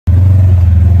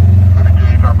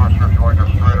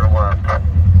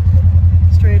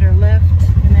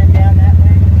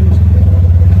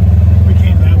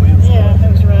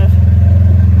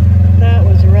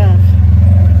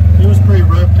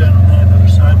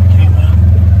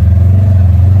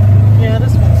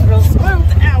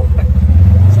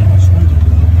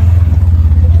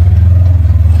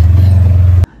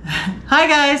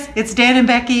It's Dan and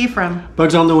Becky from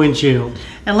Bugs on the Windshield.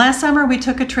 And last summer we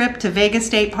took a trip to Vega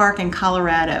State Park in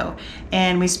Colorado,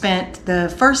 and we spent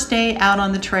the first day out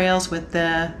on the trails with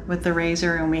the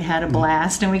Razor, and we had a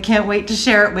blast, and we can't wait to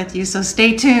share it with you, so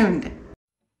stay tuned.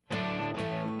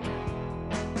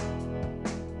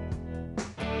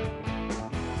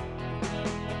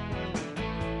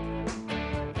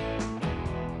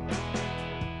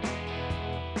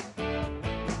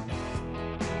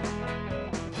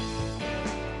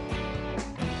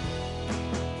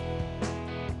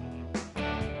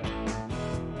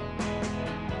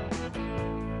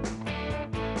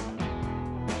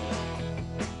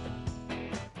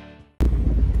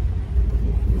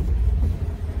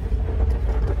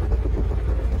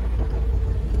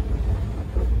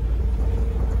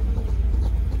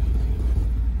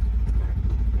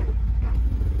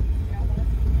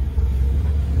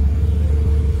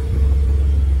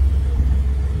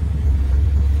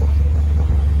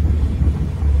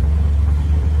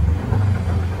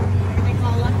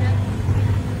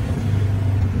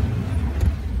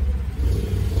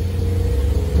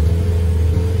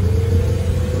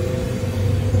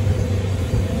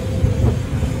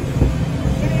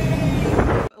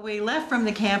 We left from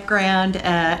the campground,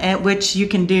 at which you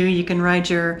can ride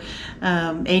your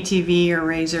ATV or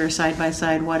Razor side by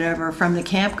side, whatever, from the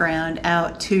campground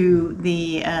out to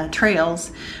the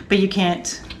trails, but you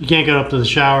can't go up to the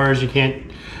showers. You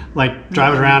can't like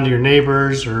drive it around to your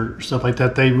neighbors or stuff like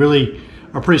that. They really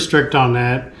are pretty strict on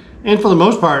that. And for the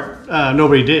most part,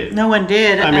 nobody did. No one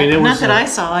did. I mean, it was not that I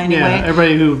saw anyway. Yeah,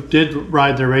 everybody who did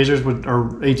ride their Razors or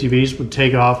ATVs would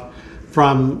take off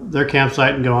from their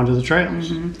campsite and go onto the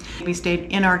trails. Mm-hmm. We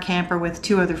stayed in our camper with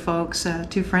two other folks,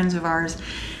 two friends of ours,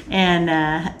 and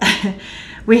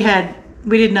we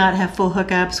did not have full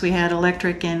hookups. We had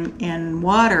electric and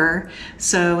water,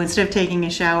 so instead of taking a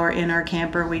shower in our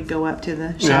camper, we'd go up to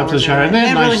the shower. Yeah, up to the shower. They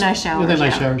had really nice showers. Yeah, they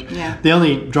had nice showers. Yeah. The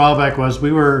only drawback was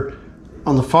we were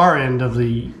on the far end of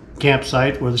the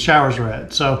campsite where the showers were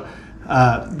at. So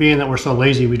being that we're so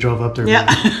lazy, we drove up there. Yeah.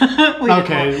 we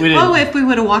didn't. Well, if we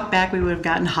would have walked back, we would have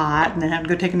gotten hot and then had to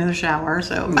go take another shower.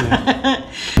 So yeah.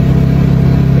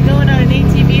 We're going on an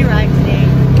ATV ride today.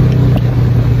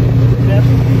 Yep.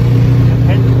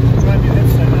 Try to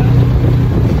headset out.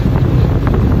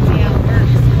 See how it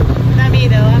works. Not me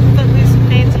though. I'm footloose and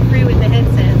fancy free with the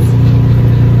headsets.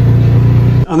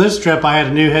 On this trip, I had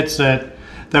a new headset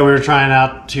that we were trying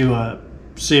out to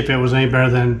see if it was any better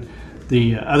than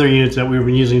the other units that we've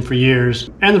been using for years,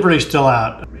 and the verdict's still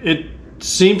out. I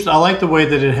like the way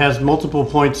that it has multiple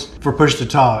points for push to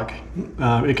talk.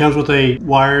 It comes with a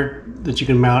wire that you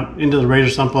can mount into the Razor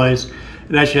someplace.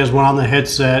 It actually has one on the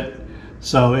headset,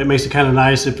 so it makes it kind of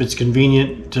nice if it's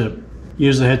convenient to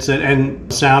use the headset,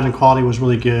 and sound and quality was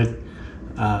really good.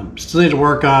 Still need to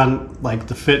work on like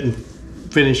the fit and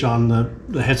finish on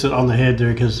the headset on the head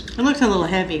there, because it looked a little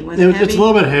heavy. Was it heavy? It's a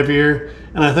little bit heavier,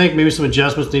 and I think maybe some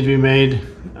adjustments need to be made.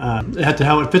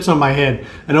 It fits on my head,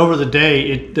 and over the day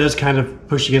it does kind of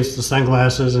push against the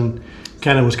sunglasses and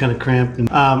was kind of cramped.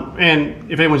 And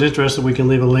if anyone's interested, we can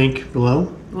leave a link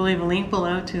below. We'll leave a link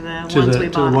below to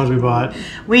the ones we bought.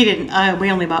 We didn't. We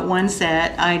only bought one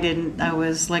set. I didn't. I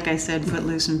was, like I said,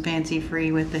 footloose and fancy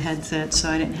free with the headset, so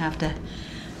I didn't have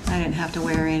to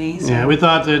wear any. So. Yeah, we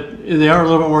thought that they are a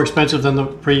little bit more expensive than the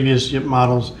previous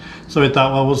models, so we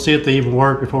thought, well, we'll see if they even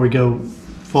work before we go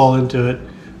full into it.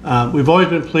 We've always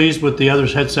been pleased with the other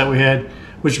headset we had,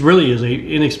 which really is a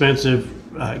inexpensive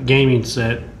gaming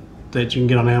set that you can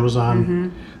get on Amazon. Mm-hmm.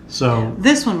 So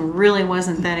this one really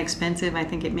wasn't that expensive. I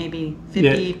think it may be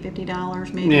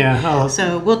 $50 maybe. Yeah.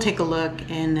 So we'll take a look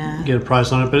and get a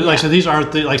price on it. But like I said, these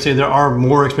aren't like I say, there are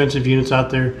more expensive units out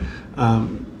there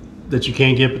that you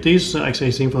can get, but these, like I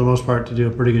say, seem for the most part to do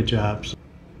a pretty good job. So.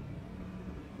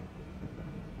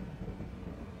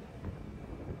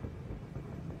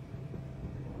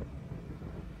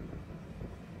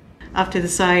 Off to the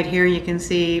side here, you can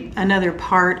see another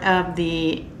part of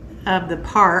the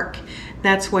park.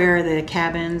 That's where the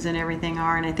cabins and everything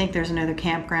are, and I think there's another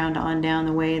campground on down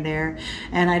the way there.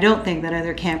 And I don't think that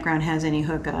other campground has any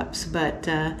hookups, but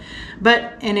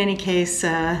in any case,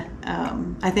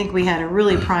 I think we had a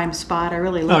really prime spot. I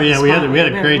really loved the spot. We had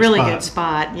a great really spot. Good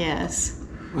spot. Yes.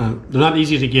 They're not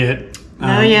easy to get.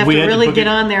 No, you have to really get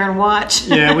on there and watch.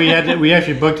 Yeah, we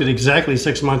actually booked it exactly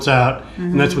 6 months out,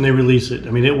 and that's when they release it. I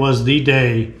mean, it was the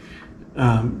day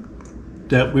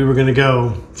that we were going to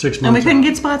go 6 months. And we couldn't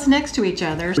get spots next to each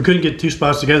other. We couldn't get two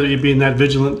spots together. You'd be that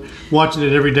vigilant, watching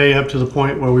it every day up to the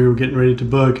point where we were getting ready to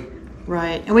book.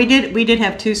 Right, and we did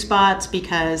have two spots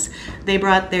because they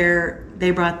brought their they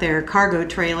brought their cargo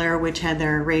trailer, which had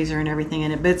their razor and everything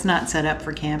in it, but it's not set up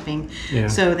for camping. Yeah.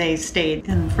 So they stayed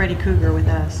in Freddy Cougar with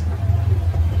us.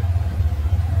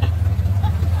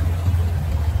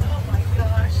 Oh my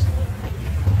gosh.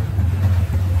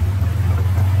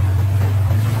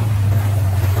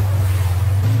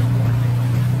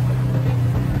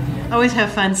 Always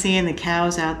have fun seeing the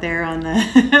cows out there on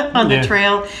the on the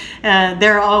trail.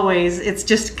 They're always, it's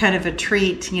just kind of a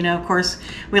treat, you know. Of course,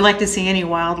 we like to see any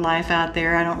wildlife out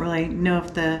there. I don't really know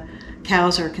if the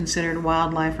cows are considered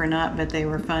wildlife or not, but they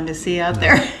were fun to see out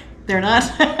there. They're not.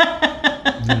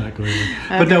 Not going to.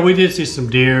 But no, we did see some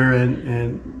deer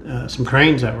and some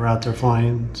cranes that were out there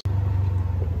flying.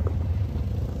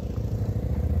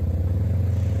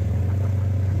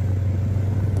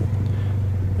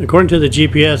 According to the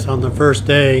GPS on the first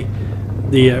day,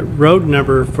 the road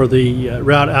number for the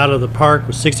route out of the park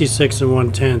was 66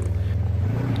 1/10.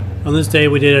 On this day,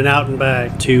 we did an out and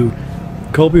back to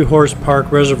Colby Horse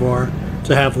Park Reservoir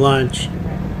to have lunch,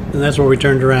 and that's where we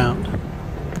turned around.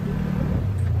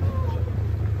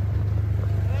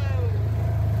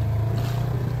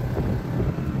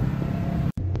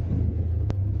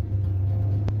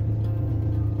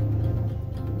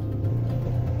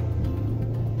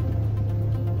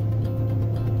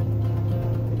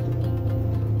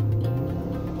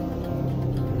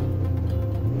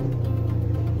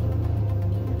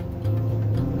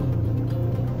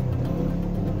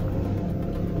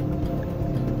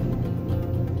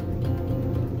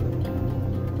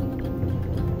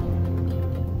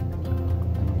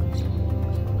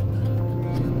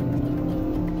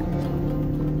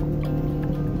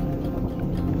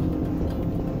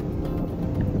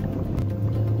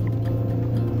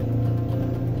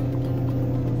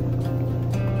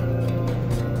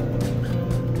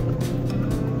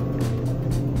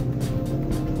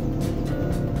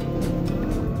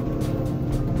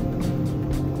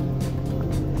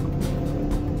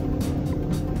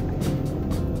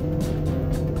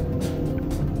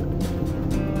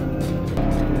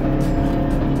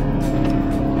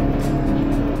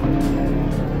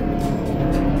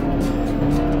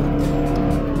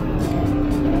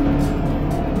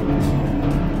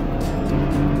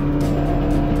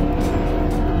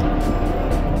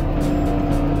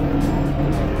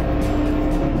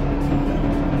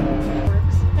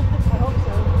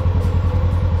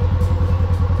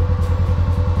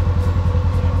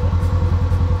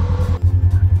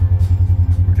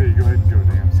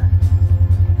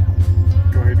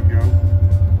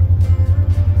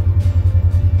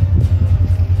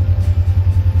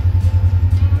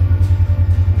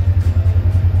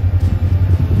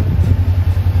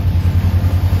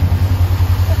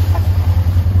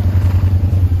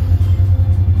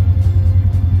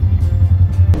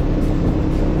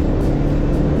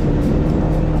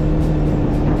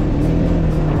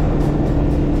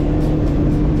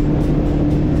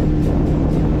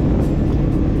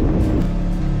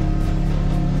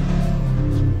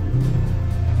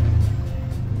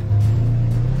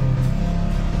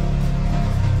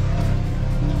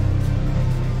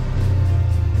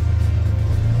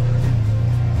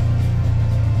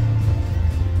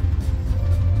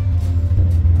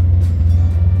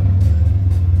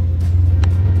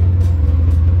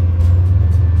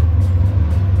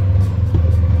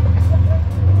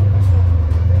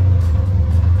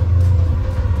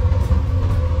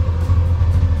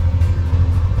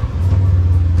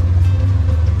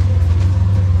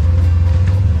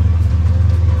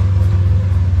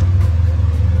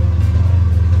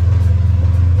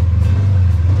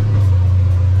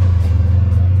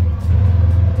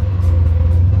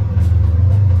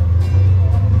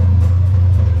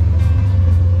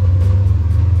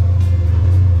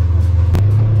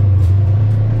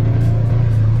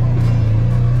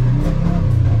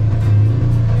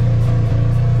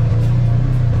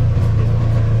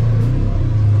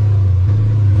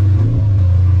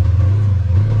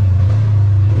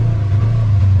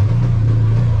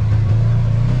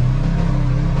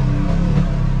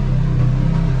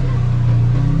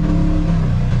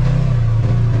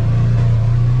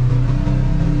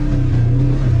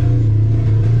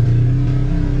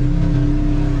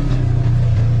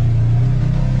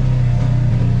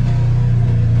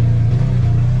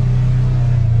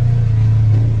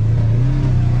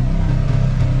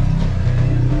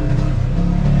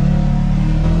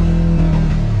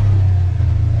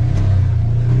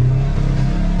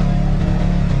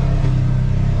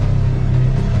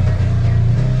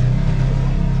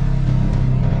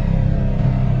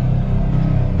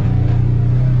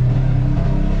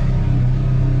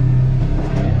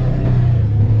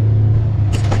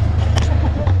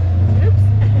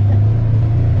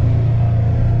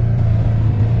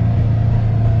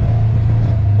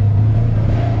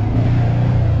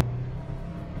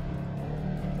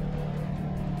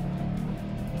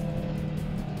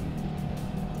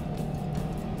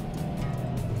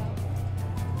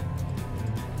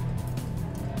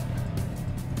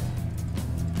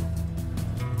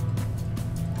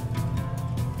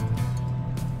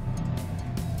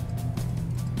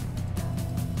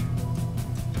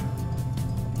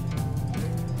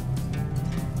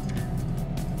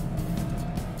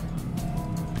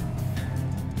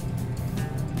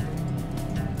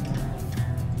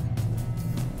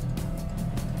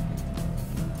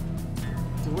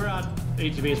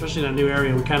 ATV, especially in a new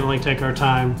area, we kind of like take our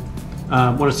time.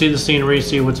 Want to see the scenery,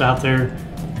 see what's out there.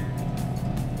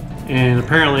 And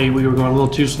apparently we were going a little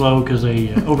too slow because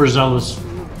a overzealous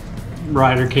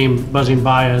rider came buzzing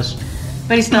by us.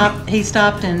 But he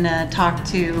stopped and talked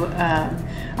to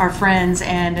our friends,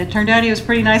 and it turned out he was a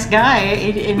pretty nice guy.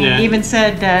 And he even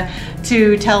said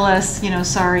to tell us,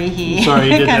 sorry he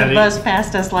kind of buzzed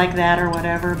past us like that or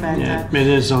whatever. But yeah, it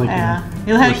is only.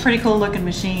 It had a pretty cool looking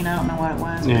machine. I don't know what it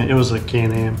was. Yeah, it was a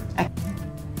Can-Am.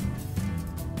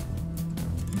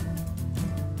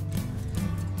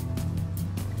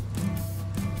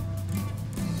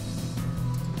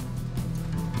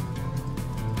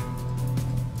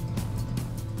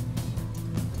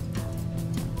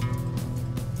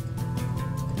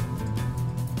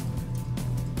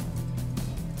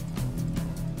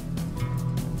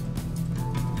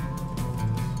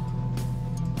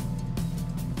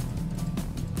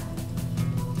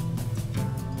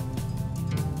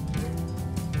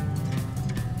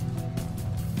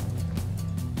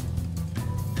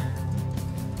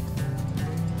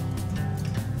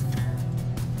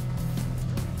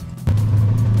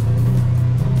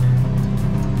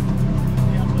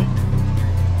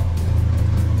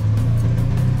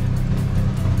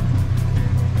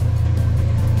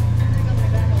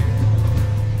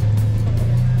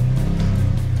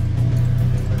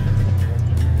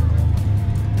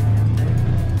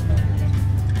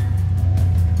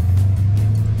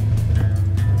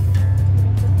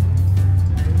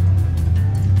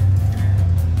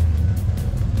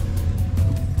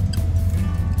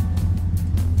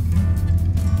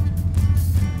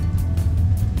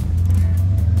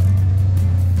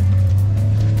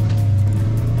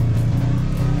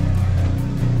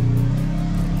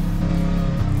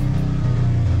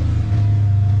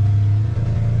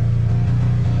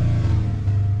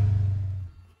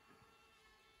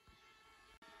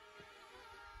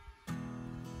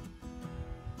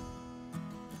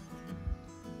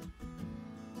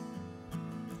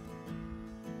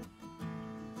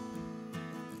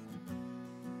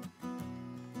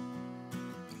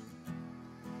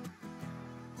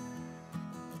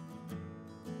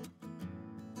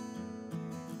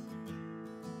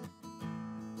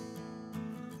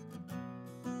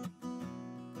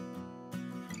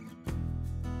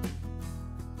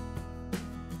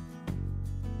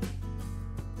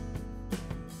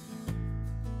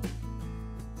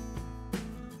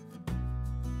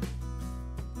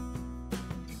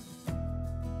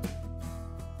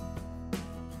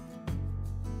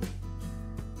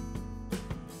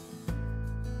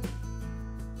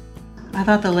 I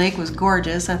thought the lake was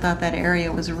gorgeous. I thought that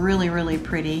area was really, really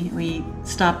pretty. We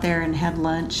stopped there and had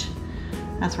lunch.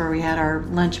 That's where we had our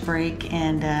lunch break,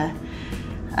 and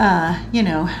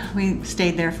we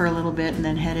stayed there for a little bit and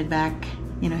then headed back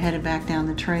down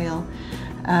the trail.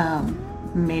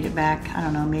 Made it back, I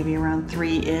don't know, maybe around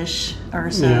 3-ish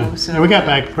or so. Yeah. So yeah, we got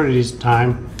back pretty decent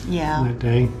time. Yeah. That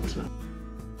day. So.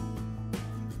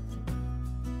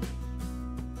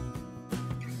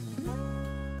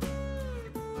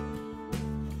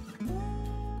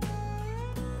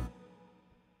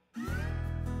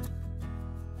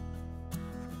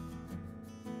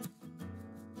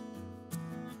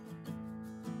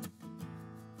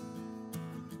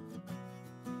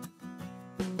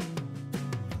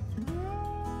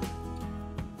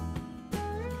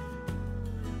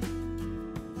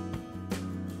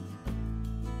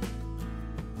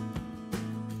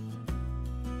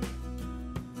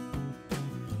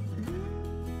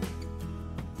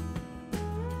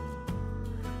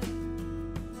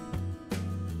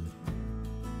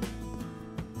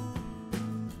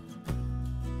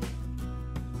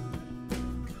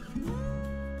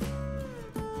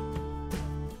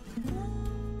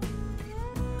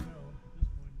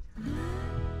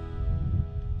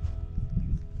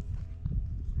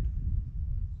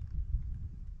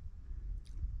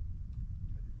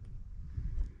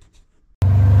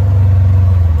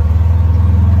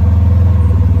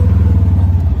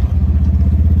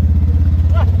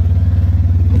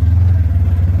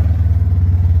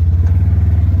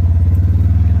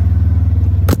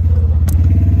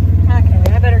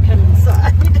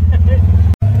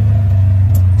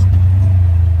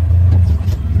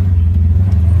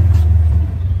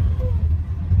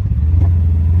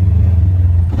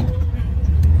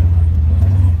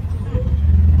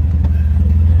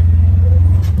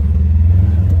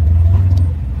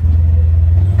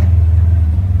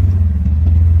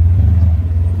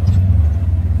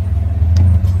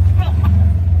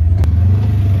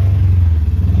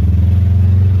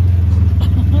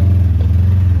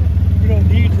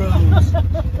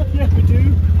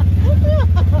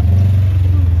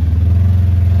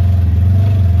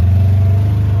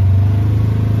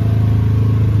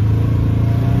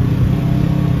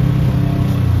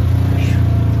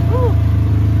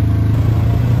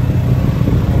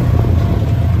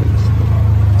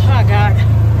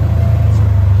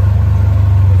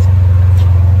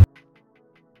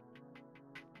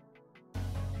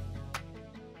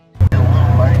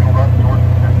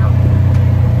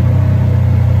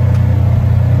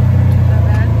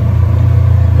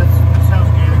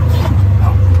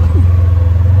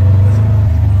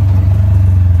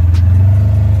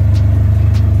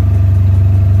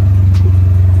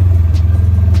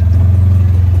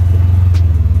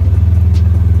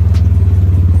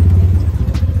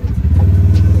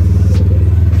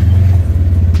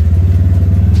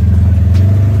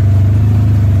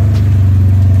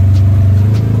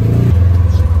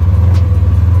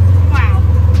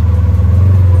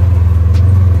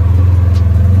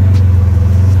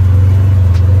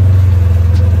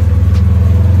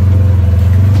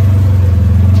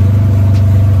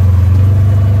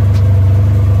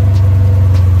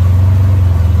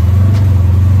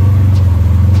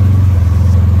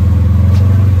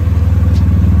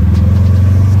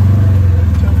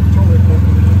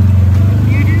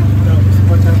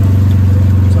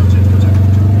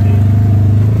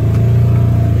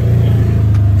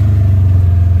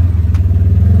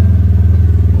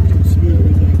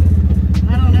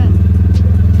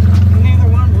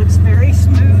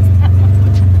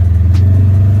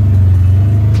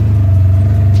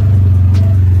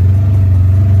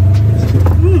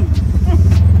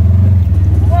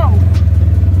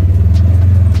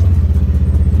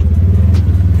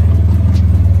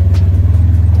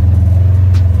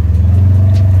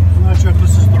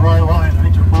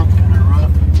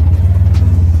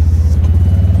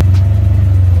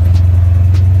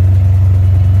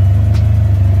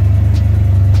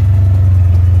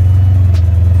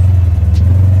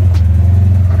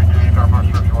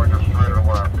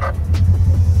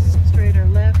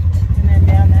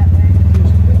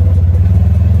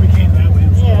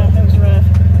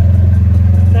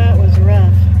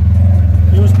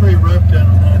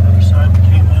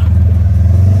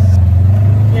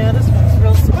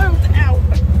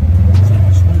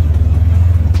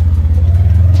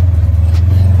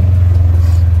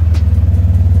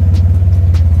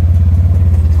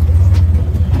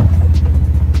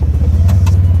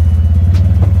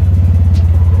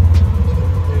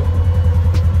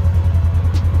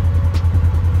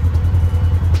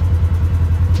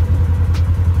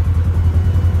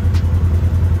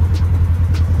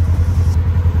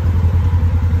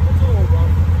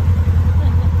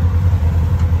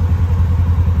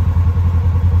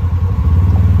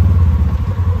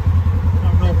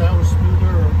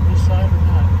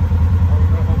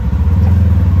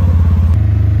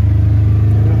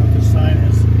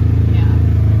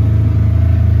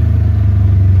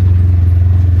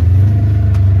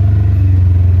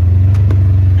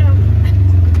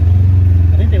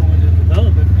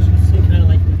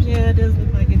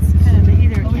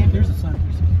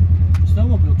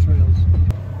 wheels.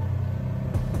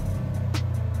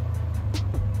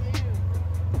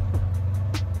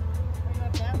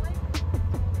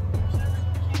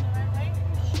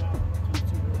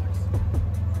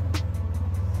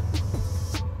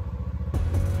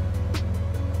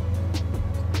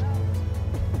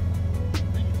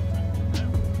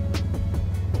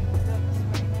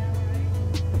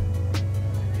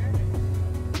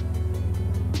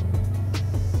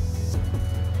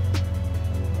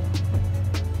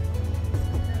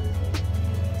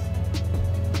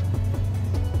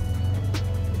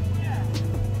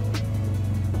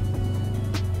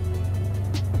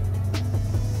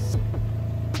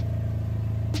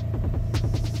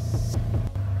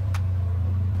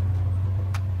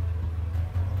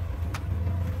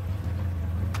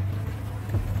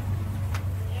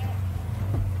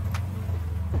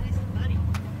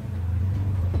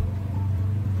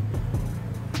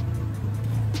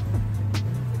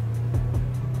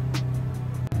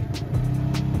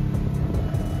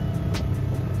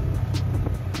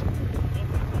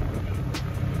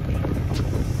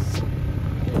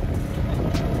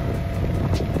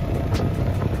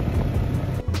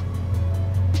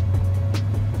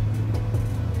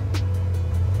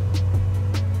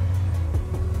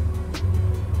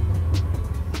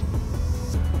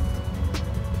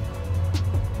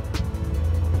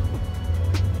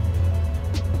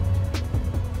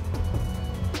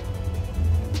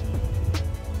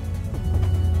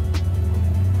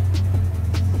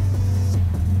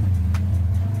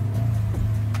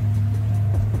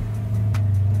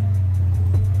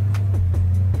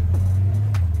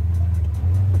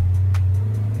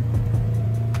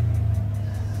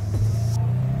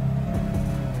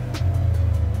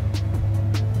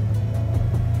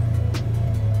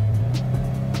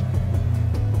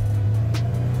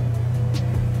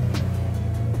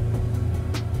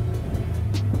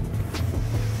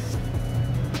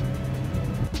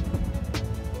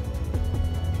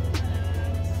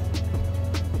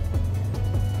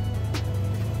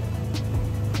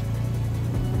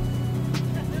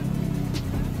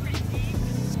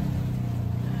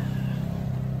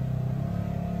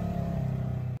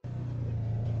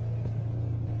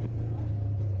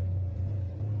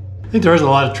 I think there was a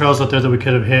lot of trails out there that we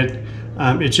could have hit.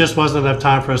 It just wasn't enough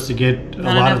time for us to get a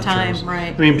lot of time, trails.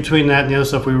 right? I mean, between that and the other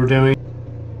stuff we were doing.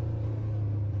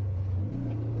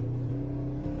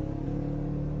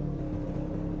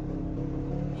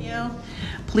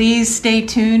 Please stay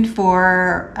tuned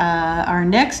for our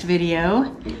next video.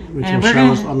 Which will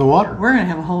show us on the water. We're gonna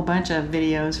have a whole bunch of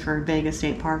videos for Vega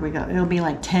State Park. It'll be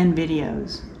like 10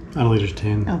 videos. I don't think there's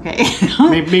 10. Okay.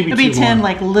 Maybe it'll be 10 more.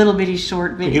 like little bitty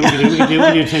short videos. We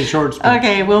do 10 shorts.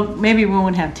 Okay, well maybe we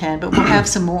won't have 10, but we'll have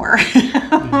some more.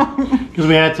 Because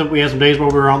we had some days where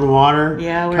we were on the water,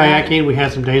 kayaking. We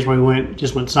had some days where we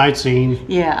just went sightseeing.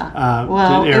 Yeah.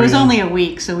 Well, it was only a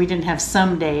week, so we didn't have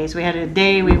some days. We had a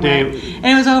day we went, and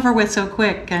it was over with so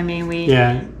quick. I mean, we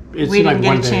didn't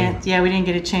get a chance. Yeah, we didn't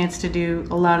get a chance to do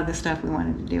a lot of the stuff we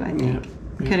wanted to do. I think. Yeah.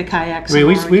 We could have kayaked. I mean,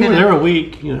 we were there a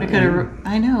week. You know, we could have.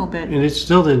 I know, but and it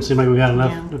still didn't seem like we got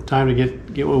enough time to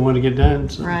get what we wanted to get done.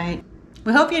 So. Right.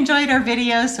 We hope you enjoyed our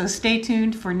videos, so stay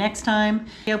tuned for next time.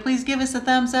 Please give us a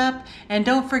thumbs up, and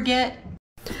don't forget.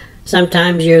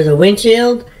 Sometimes you're the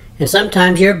windshield, and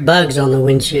sometimes you're bugs on the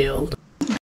windshield.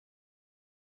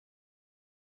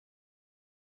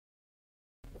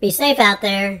 Be safe out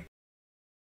there.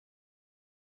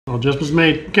 All adjustments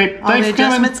made. Okay, thanks for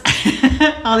coming.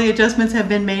 All the adjustments have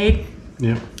been made.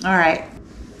 Yep. All right.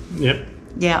 Yep.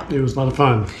 Yeah. It was a lot of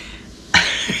fun.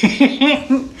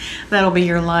 That'll be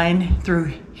your line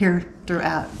throughout.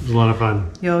 It was a lot of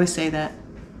fun. You always say that.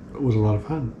 It was a lot of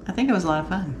fun. I think it was a lot of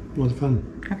fun. It was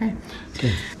fun. Okay.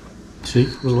 Okay. See,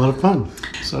 it was a lot of fun.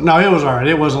 So no, it was all right.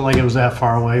 It wasn't like it was that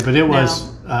far away, but it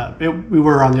was. We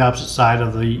were on the opposite side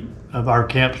of our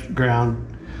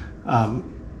campground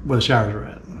where the showers were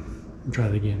at. I'll try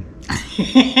it again.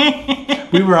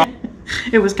 We were.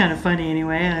 It was kind of funny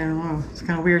anyway. I don't know. It's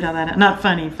kind of weird how that. Not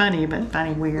funny, but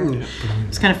funny, weird. Yeah,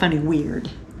 it's kind of funny, weird.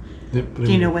 Yep,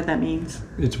 Do you know what that means?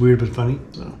 It's weird but funny.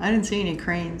 So. I didn't see any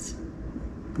cranes.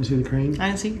 You see the crane? I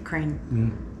didn't see a crane. Yeah.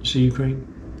 You see a crane?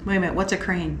 Wait a minute. What's a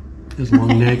crane? It's a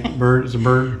long neck bird. It's a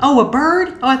bird. Oh, a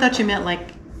bird? Oh, I thought you meant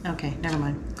like. Okay, never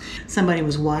mind. Somebody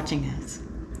was watching us.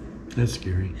 That's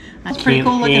scary. That's a pretty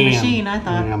cool looking machine, I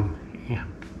thought. Yeah.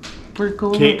 Pretty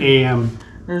cool. K-A-M.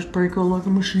 There's a pretty cool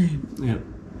looking machine. Yep.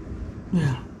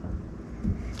 Yeah.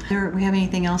 We have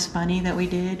anything else funny that we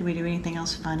did? Did we do anything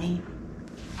else funny?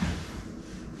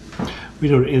 We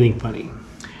don't do anything funny.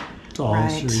 It's all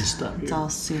serious stuff here. It's all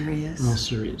serious. All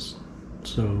serious.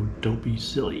 So don't be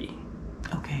silly.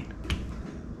 Okay.